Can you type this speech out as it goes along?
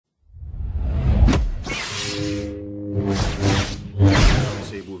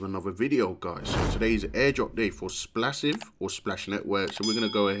with another video, guys. So today's airdrop day for Splassive or Splash Network. So we're going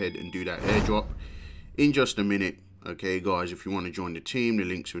to go ahead and do that airdrop in just a minute. Okay, guys, if you want to join the team, the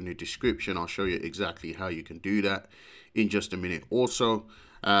links are in the description. I'll show you exactly how you can do that in just a minute. Also,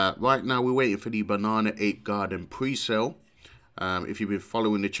 right now we're waiting for the Banana Ape Garden pre-sale. If you've been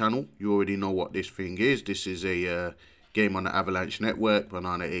following the channel, you already know what this thing is. This is a game on the Avalanche network,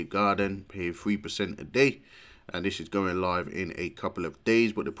 Banana Ape Garden, paying 3% a day. And this is going live in a couple of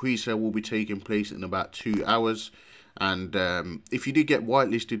days, but the pre-sale will be taking place in about 2 hours. And if you did get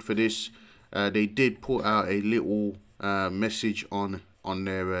whitelisted for this, they did put out a little message on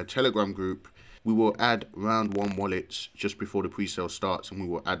their Telegram group. We will add round 1 wallets just before the pre-sale starts, and we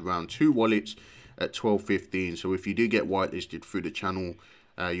will add round 2 wallets at 12:15. So if you do get whitelisted through the channel,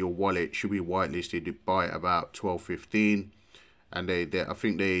 your wallet should be whitelisted by about 12:15. And I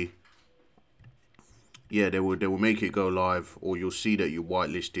think they will make it go live, or you'll see that you're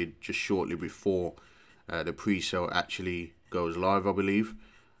whitelisted just shortly before the pre-sale actually goes live, I believe,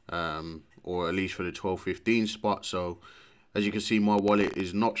 or at least for the 12:15 spot. So as you can see, my wallet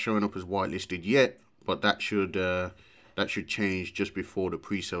is not showing up as whitelisted yet, but that should change just before the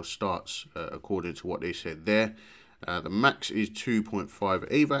pre-sale starts, according to what they said there. The max is 2.5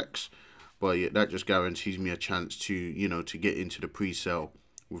 AVAX, but yeah, that just guarantees me a chance to to get into the pre-sale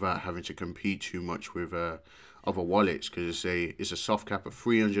without having to compete too much with other wallets, because it's a soft cap of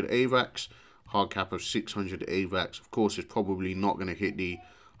 300 AVAX, hard cap of 600 AVAX. Of course, it's probably not going to hit the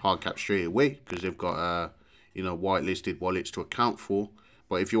hard cap straight away because they've got whitelisted wallets to account for.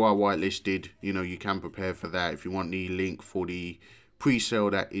 But if you are whitelisted, you can prepare for that. If you want the link for the pre-sale,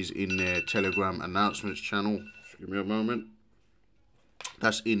 that is in their Telegram announcements channel. Just give me a moment.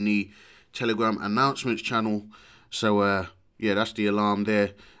 That's in the Telegram announcements channel. So yeah, that's the alarm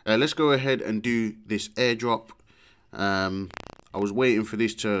there. Let's go ahead and do this airdrop. I was waiting for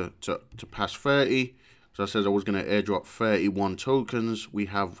this to pass 30. So I said I was going to airdrop 31 tokens. We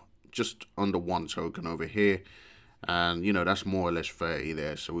have just under 1 token over here. And, that's more or less 30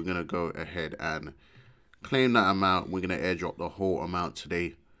 there. So we're going to go ahead and claim that amount. We're going to airdrop the whole amount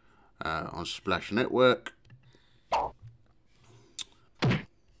today on Splash Network.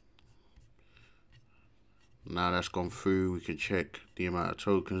 Now that's gone through, we can check the amount of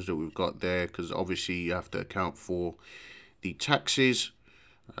tokens that we've got there, because obviously you have to account for the taxes.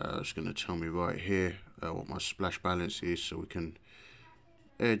 It's going to tell me right here what my splash balance is, so we can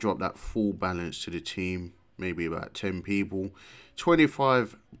airdrop that full balance to the team, maybe about 10 people.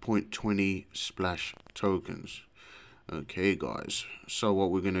 25.20 splash tokens. Okay, guys, so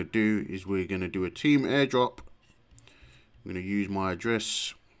what we're going to do is we're going to do a team airdrop. I'm going to use my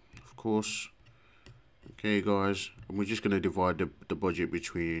address, of course. Okay, guys, and we're just going to divide the budget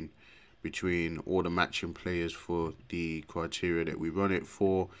between all the matching players for the criteria that we run it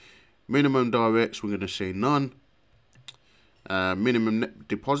for. Minimum directs, we're going to say none. Minimum net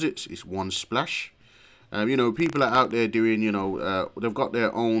deposits is 1 splash. People are out there doing, they've got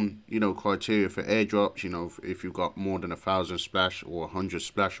their own, criteria for airdrops. If you've got more than 1,000 splash or 100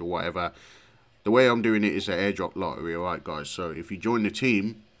 splash or whatever. The way I'm doing it is an airdrop lottery, alright, guys. So if you join the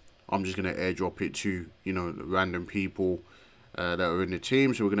team, I'm just going to airdrop it to, random people that are in the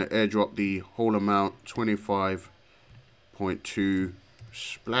team. So we're going to airdrop the whole amount, 25.2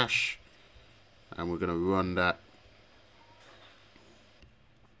 splash. And we're going to run that.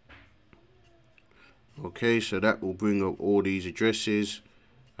 Okay, so that will bring up all these addresses.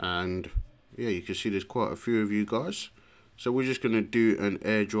 And yeah, you can see there's quite a few of you guys. So we're just going to do an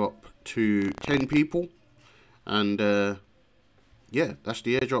airdrop to 10 people. And yeah, that's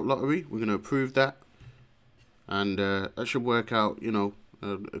the airdrop lottery. We're going to approve that. And that should work out, a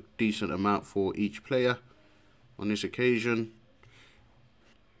decent amount for each player on this occasion.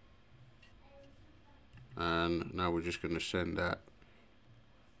 And now we're just going to send that.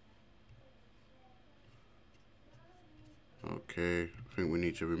 Okay, I think we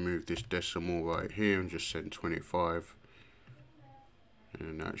need to remove this decimal right here and just send 25.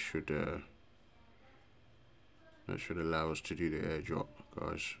 And that should allow us to do the airdrop,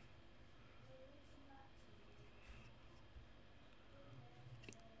 guys.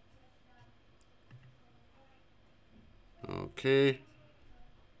 Okay.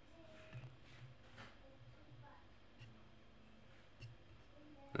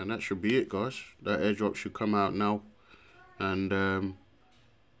 And that should be it, guys. That airdrop should come out now. And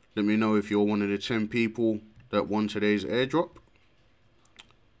let me know if you're one of the 10 people that won today's airdrop.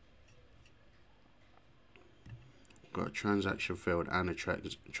 Got a transaction failed and a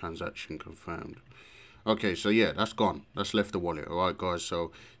transaction confirmed. Okay, so yeah, that's gone. That's left the wallet. Alright, guys.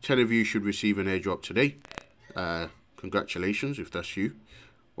 So 10 of you should receive an airdrop today. Congratulations if that's you.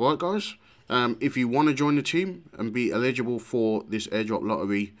 Alright guys, if you want to join the team and be eligible for this airdrop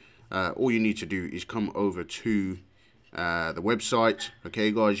lottery, all you need to do is come over to the website.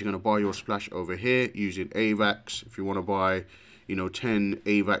 Okay guys, you're going to buy your splash over here using AVAX. If you want to buy, you know, 10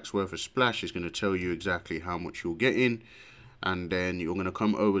 AVAX worth of splash, it's going to tell you exactly how much you're getting. And then you're going to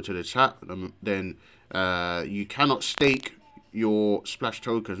come over to the tap. Then you cannot stake your splash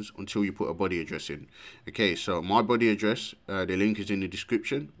tokens until you put a body address in. Okay, so my body address, the link is in the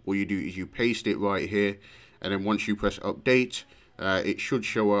description. All you do is you paste it right here, and then once you press update, it should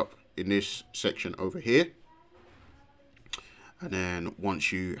show up in this section over here. And then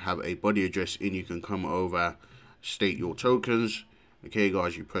once you have a body address in, you can come over, stake your tokens. Okay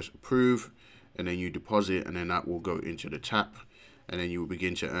guys, you press approve, and then you deposit, and then that will go into the tap, and then you will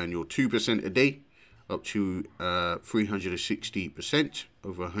begin to earn your 2% a day, up to 360%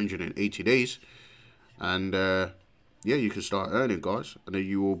 over 180 days. And yeah, you can start earning guys, and then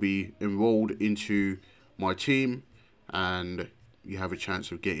you will be enrolled into my team, and you have a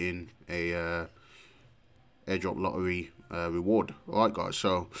chance of getting a airdrop lottery reward. Alright guys,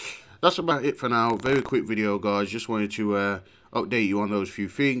 so that's about it for now. Very quick video guys, just wanted to update you on those few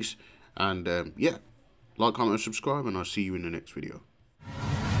things. And yeah, like, comment and subscribe, and I'll see you in the next video.